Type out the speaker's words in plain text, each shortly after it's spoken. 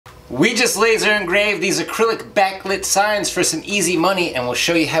We just laser engraved these acrylic backlit signs for some easy money, and we'll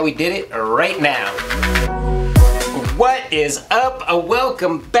show you how we did it right now. What is up?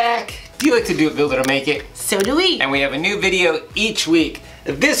 Welcome back. Do you like to do it, build it, or make it? So do we. And we have a new video each week.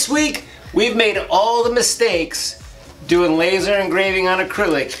 This week, we've made all the mistakes doing laser engraving on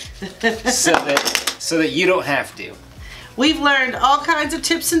acrylic so that you don't have to. We've learned all kinds of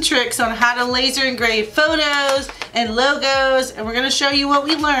tips and tricks on how to laser engrave photos and logos, and we're going to show you what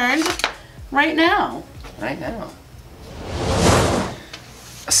we learned right now.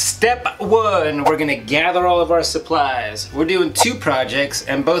 Step one, we're going to gather all of our supplies. We're doing two projects,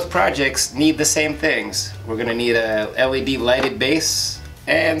 and both projects need the same things. We're going to need a LED lighted base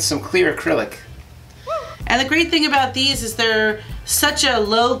and some clear acrylic. And the great thing about these is they're such a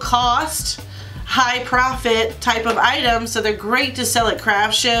low cost, high profit type of item, so they're great to sell at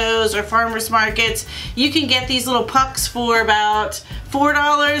craft shows or farmers markets. You can get these little pucks for about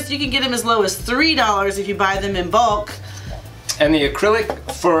 $4. You can get them as low as $3 if you buy them in bulk. And the acrylic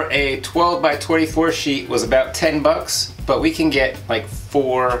for a 12 by 24 sheet was about 10 bucks, but we can get like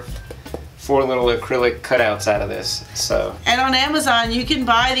four little acrylic cutouts out of this. And on Amazon you can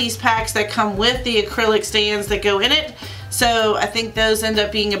buy these packs that come with the acrylic stands that go in it. So I think those end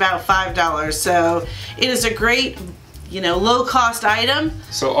up being about $5. So it is a great, low cost item.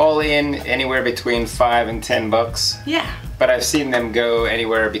 So all in, anywhere between $5 and $10. Yeah. But I've seen them go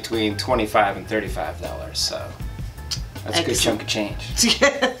anywhere between $25 and $35. So that's a good chunk of change.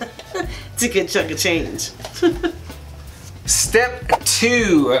 It's a good chunk of change. Step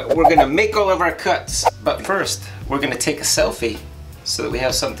two, we're gonna make all of our cuts. But first, we're gonna take a selfie so that we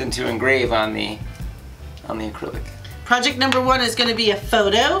have something to engrave on the acrylic. Project number one is going to be a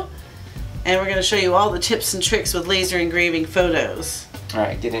photo, and we're going to show you all the tips and tricks with laser engraving photos.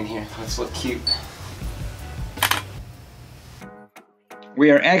 Alright, get in here. Let's look cute.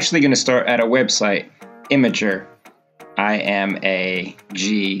 We are actually going to start at a website, Imager, imag-r.com.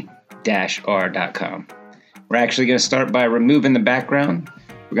 We're actually going to start by removing the background.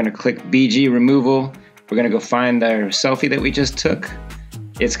 We're going to click BG removal. We're going to go find our selfie that we just took.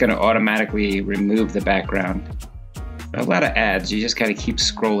 It's going to automatically remove the background. A lot of ads, you just gotta keep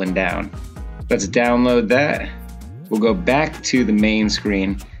scrolling down. Let's download that. We'll go back to the main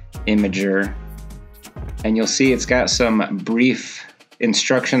screen, Imager, and you'll see it's got some brief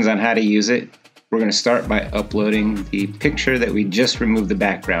instructions on how to use it. We're gonna start by uploading the picture that we just removed the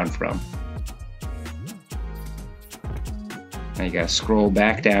background from. Now you gotta scroll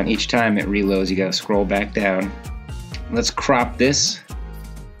back down. Each time it reloads, you gotta scroll back down. Let's crop this.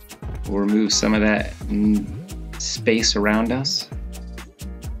 We'll remove some of that space around us.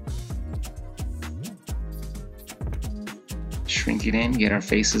 Shrink it in, get our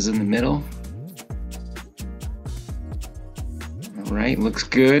faces in the middle. All right, looks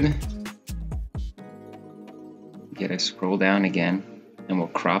good. Gotta scroll down again and we'll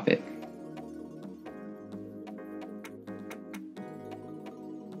crop it.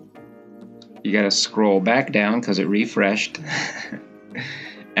 You gotta scroll back down because it refreshed.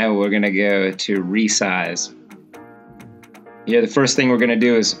 And we're gonna go to resize. Yeah, the first thing we're going to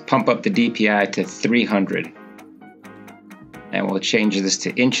do is pump up the DPI to 300. And we'll change this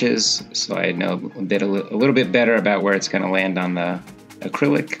to inches so I know a little bit better about where it's going to land on the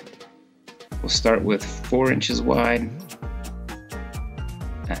acrylic. We'll start with 4 inches wide.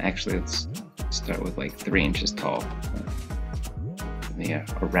 Actually, let's start with like 3 inches tall. Yeah,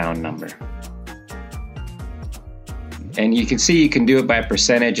 a round number. And you can see you can do it by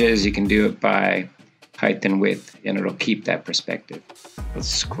percentages, you can do it by height and width, and it'll keep that perspective. Let's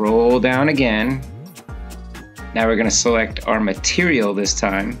scroll down again. Now we're going to select our material this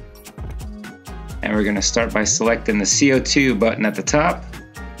time, and we're going to start by selecting the CO2 button at the top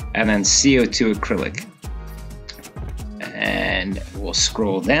and then CO2 acrylic, and we'll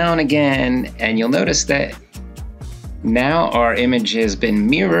scroll down again, and you'll notice that now our image has been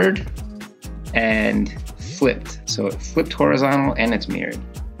mirrored and flipped. So it flipped horizontal and it's mirrored.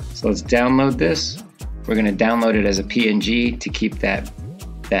 So let's download this. We're going to download it as a PNG to keep that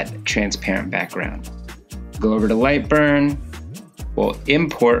transparent background. Go over to Lightburn. We'll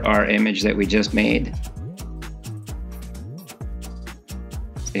import our image that we just made.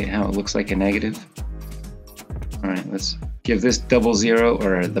 See how it looks like a negative? All right, let's give this 00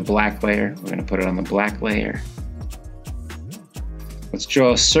 or the black layer. We're going to put it on the black layer. Let's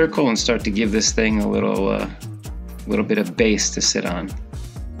draw a circle and start to give this thing a little bit of base to sit on.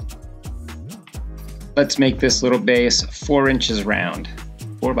 Let's make this little base 4 inches round,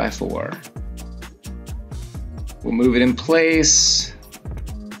 4 by 4. We'll move it in place.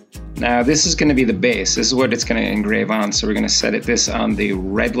 Now this is going to be the base. This is what it's going to engrave on. So we're going to set this on the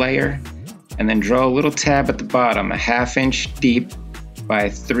red layer and then draw a little tab at the bottom, 1/2 inch deep by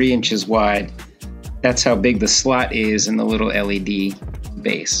 3 inches wide. That's how big the slot is in the little LED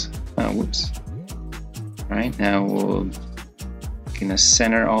base. Oh, whoops. All right, now we're gonna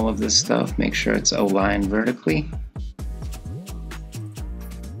center all of this stuff, make sure it's aligned vertically.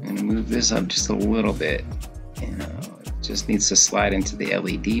 I'm gonna move this up just a little bit. You know, it just needs to slide into the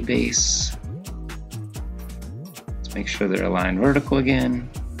LED base. Let's make sure they're aligned vertical again.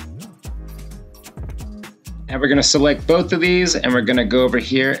 And we're gonna select both of these and we're gonna go over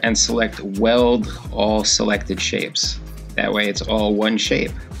here and select weld all selected shapes. That way it's all one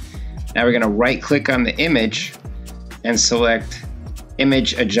shape. Now we're gonna right click on the image and select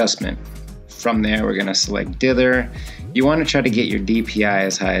image adjustment. From there we're gonna select dither. You wanna try to get your DPI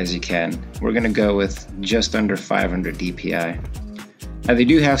as high as you can. We're gonna go with just under 500 DPI. Now they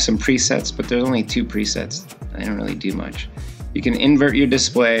do have some presets, but there's only 2 presets. They don't really do much. You can invert your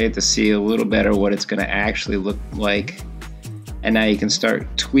display to see a little better what it's gonna actually look like. And now you can start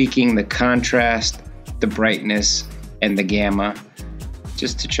tweaking the contrast, the brightness, and the gamma,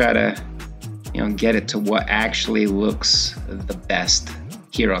 just to try to, you know, get it to what actually looks the best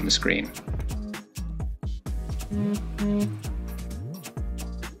here on the screen. A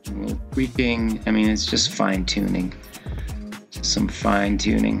little tweaking, I mean, it's just fine tuning. Just some fine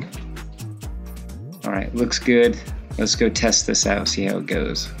tuning. All right, looks good. Let's go test this out, see how it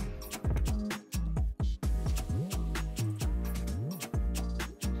goes.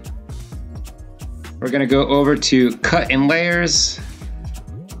 We're gonna go over to cut in layers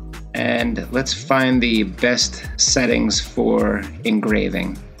and let's find the best settings for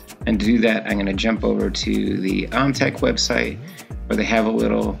engraving. And to do that, I'm gonna jump over to the Omtech website where they have a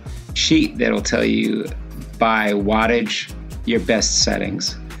little sheet that'll tell you by wattage your best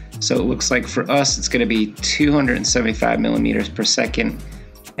settings. So it looks like for us, it's gonna be 275 millimeters per second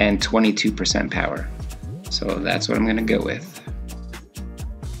and 22% power. So that's what I'm gonna go with.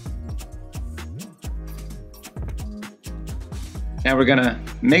 Now we're gonna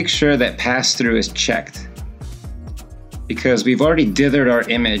make sure that pass-through is checked because we've already dithered our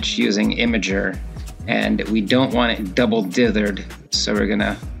image using Imager and we don't want it double dithered. So we're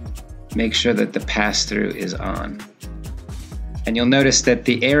gonna make sure that the pass-through is on. And you'll notice that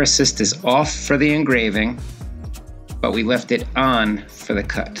the air assist is off for the engraving, but we left it on for the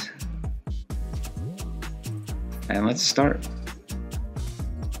cut. And let's start.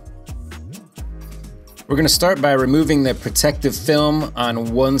 We're gonna start by removing the protective film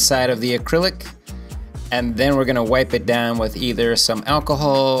on one side of the acrylic, and then we're gonna wipe it down with either some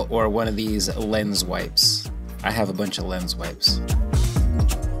alcohol or one of these lens wipes. I have a bunch of lens wipes.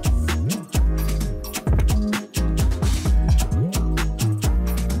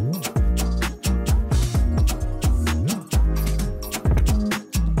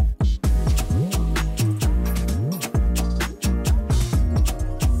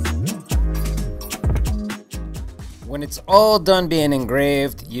 When it's all done being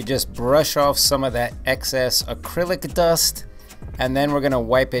engraved, you just brush off some of that excess acrylic dust, and then we're gonna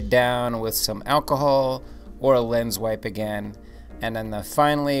wipe it down with some alcohol or a lens wipe again. And then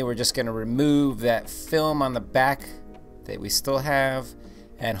finally, we're just gonna remove that film on the back that we still have,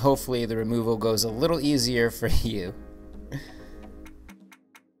 and hopefully the removal goes a little easier for you.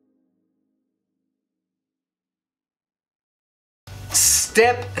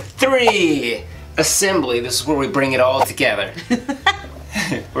 Step 3. Assembly. This is where we bring it all together.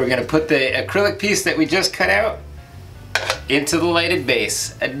 We're gonna put the acrylic piece that we just cut out into the lighted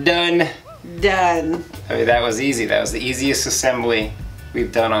base. Done. Done. I mean, that was easy. That was the easiest assembly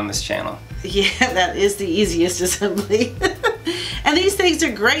we've done on this channel. Yeah, that is the easiest assembly. And these things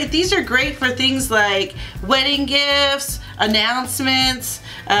are great. These are great for things like wedding gifts, announcements,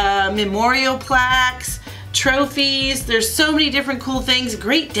 memorial plaques, trophies. There's so many different cool things.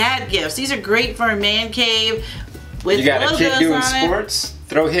 Great dad gifts. These are great for a man cave with you got logos a kid doing on sports?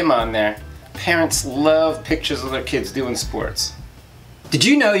 Throw him on there. Parents love pictures of their kids doing sports. Did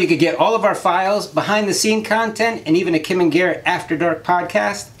you know you could get all of our files, behind the scene content, and even a Kim and Garrett After Dark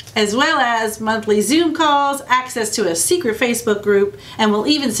podcast? As well as monthly Zoom calls, access to a secret Facebook group, and we'll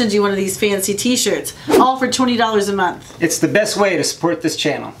even send you one of these fancy t-shirts, all for $20 a month. It's the best way to support this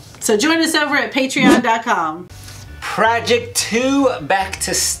channel. So join us over at patreon.com. Project 2, back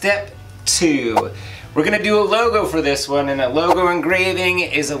to step 2. We're gonna do a logo for this one, and a logo engraving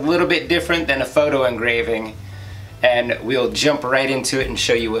is a little bit different than a photo engraving, and we'll jump right into it and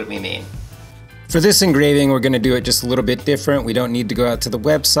show you what we mean. For this engraving, we're gonna do it just a little bit different. We don't need to go out to the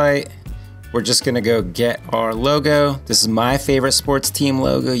website. we're just gonna go get our logo. This is my favorite sports team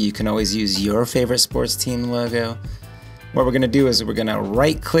logo. You can always use your favorite sports team logo. What we're gonna do is we're gonna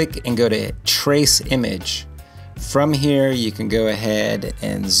right click and go to trace image. From here, you can go ahead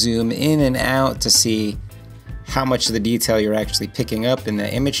and zoom in and out to see how much of the detail you're actually picking up in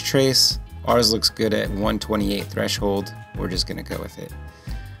the image trace. Ours looks good at 128 threshold. We're just gonna go with it.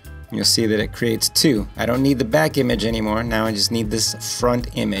 You'll see that it creates two. I don't need the back image anymore. Now I just need this front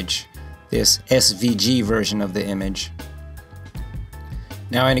image, this SVG version of the image.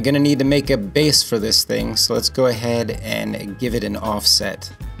 Now I'm gonna need to make a base for this thing, so let's go ahead and give it an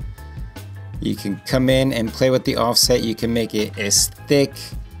offset. You can come in and play with the offset. You can make it as thick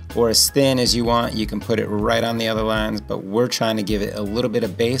or as thin as you want. You can put it right on the other lines, but we're trying to give it a little bit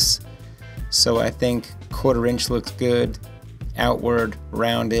of base. So I think 1/4 inch looks good, outward,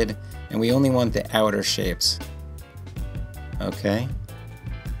 rounded, and we only want the outer shapes. Okay.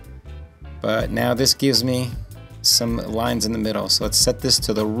 But now this gives me some lines in the middle. So let's set this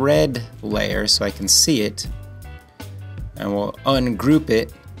to the red layer so I can see it. And we'll ungroup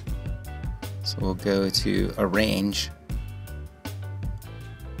it. So we'll go to arrange,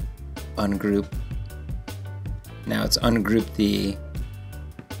 ungroup. Now it's ungrouped the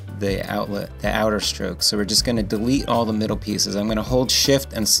outer stroke. So we're just going to delete all the middle pieces. I'm going to hold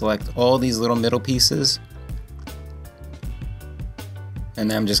shift and select all these little middle pieces. And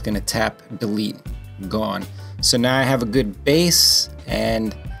then I'm just going to tap delete, gone. So now I have a good base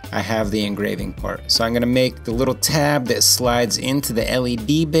and I have the engraving part. So I'm going to make the little tab that slides into the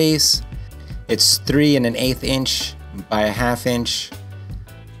LED base. It's 3 1/8 inch by 1/2 inch.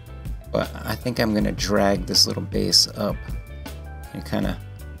 But I think I'm going to drag this little base up and kind of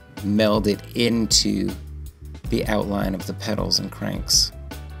meld it into the outline of the pedals and cranks.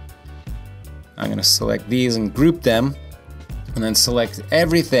 I'm going to select these and group them, and then select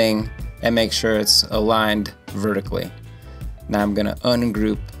everything and make sure it's aligned vertically. Now I'm going to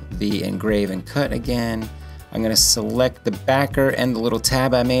ungroup the engrave and cut again. I'm going to select the backer and the little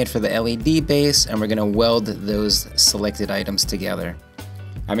tab I made for the LED base, and we're going to weld those selected items together.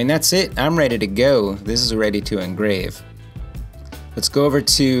 I mean, that's it. I'm ready to go. This is ready to engrave. Let's go over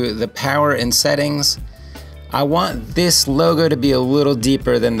to the power and settings. I want this logo to be a little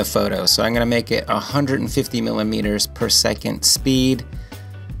deeper than the photo, so I'm going to make it 150 millimeters per second speed.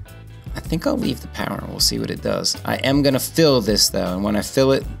 I think I'll leave the power and we'll see what it does. I am going to fill this though, and when I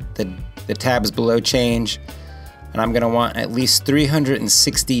fill it, the tabs below change, and I'm going to want at least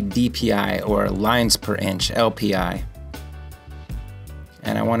 360 DPI, or lines per inch, LPI.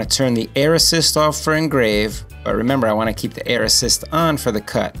 And I want to turn the air assist off for engrave, but remember I want to keep the air assist on for the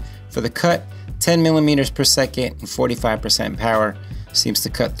cut. For the cut, 10 millimeters per second and 45% power seems to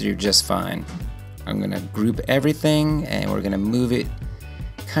cut through just fine. I'm going to group everything and we're going to move it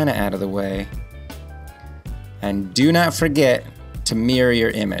kind of out of the way. And do not forget to mirror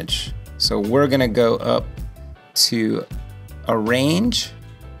your image. So we're going to go up to arrange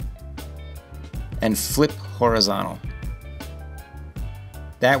and flip horizontal.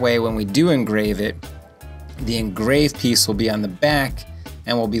 That way when we do engrave it, the engraved piece will be on the back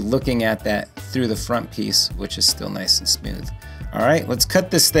and we'll be looking at that through the front piece, which is still nice and smooth. All right, let's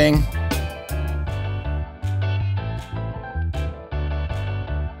cut this thing.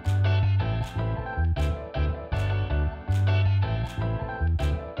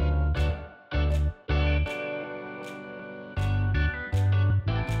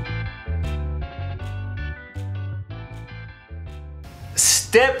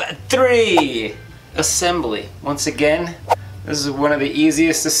 Step 3, assembly. Once again, this is one of the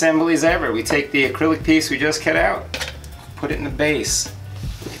easiest assemblies ever. We take the acrylic piece we just cut out, put it in the base.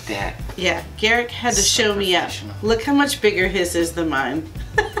 Look at that. Yeah, Garrett had to show me up. Look how much bigger his is than mine.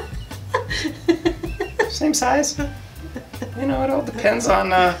 Same size. You know, it all depends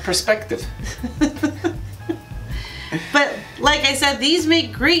on perspective. But like I said, these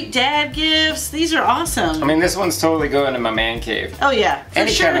make great dad gifts. These are awesome. I mean, this one's totally going in my man cave. Oh yeah, for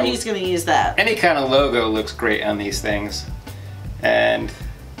sure he's going to use that. Any kind of logo looks great on these things. And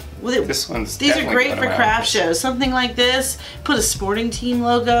this one's These are great for craft shows. Something like this, put a sporting team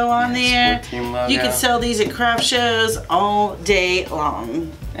logo on there. Team logo. You could sell these at craft shows all day long.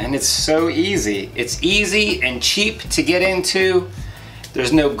 And it's so easy. It's easy and cheap to get into.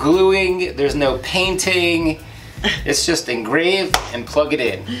 There's no gluing, there's no painting. It's just engrave and plug it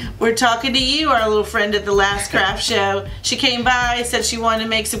in. We're talking to you, our little friend at the last craft show. She came by, said she wanted to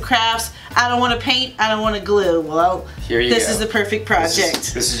make some crafts. I don't want to paint, I don't want to glue. Well, this is the perfect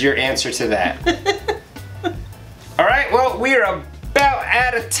project. This is your answer to that. All right, well, we are about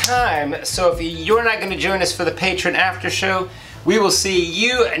out of time. So if you're not going to join us for the patron after show, We will see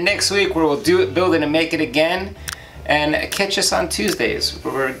you next week where we'll do it, build it, and make it again. And catch us on Tuesdays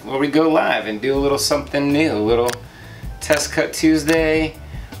where we go live and do a little something new, a little test cut Tuesday,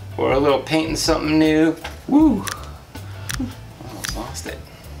 or a little painting something new. Woo! Almost lost it.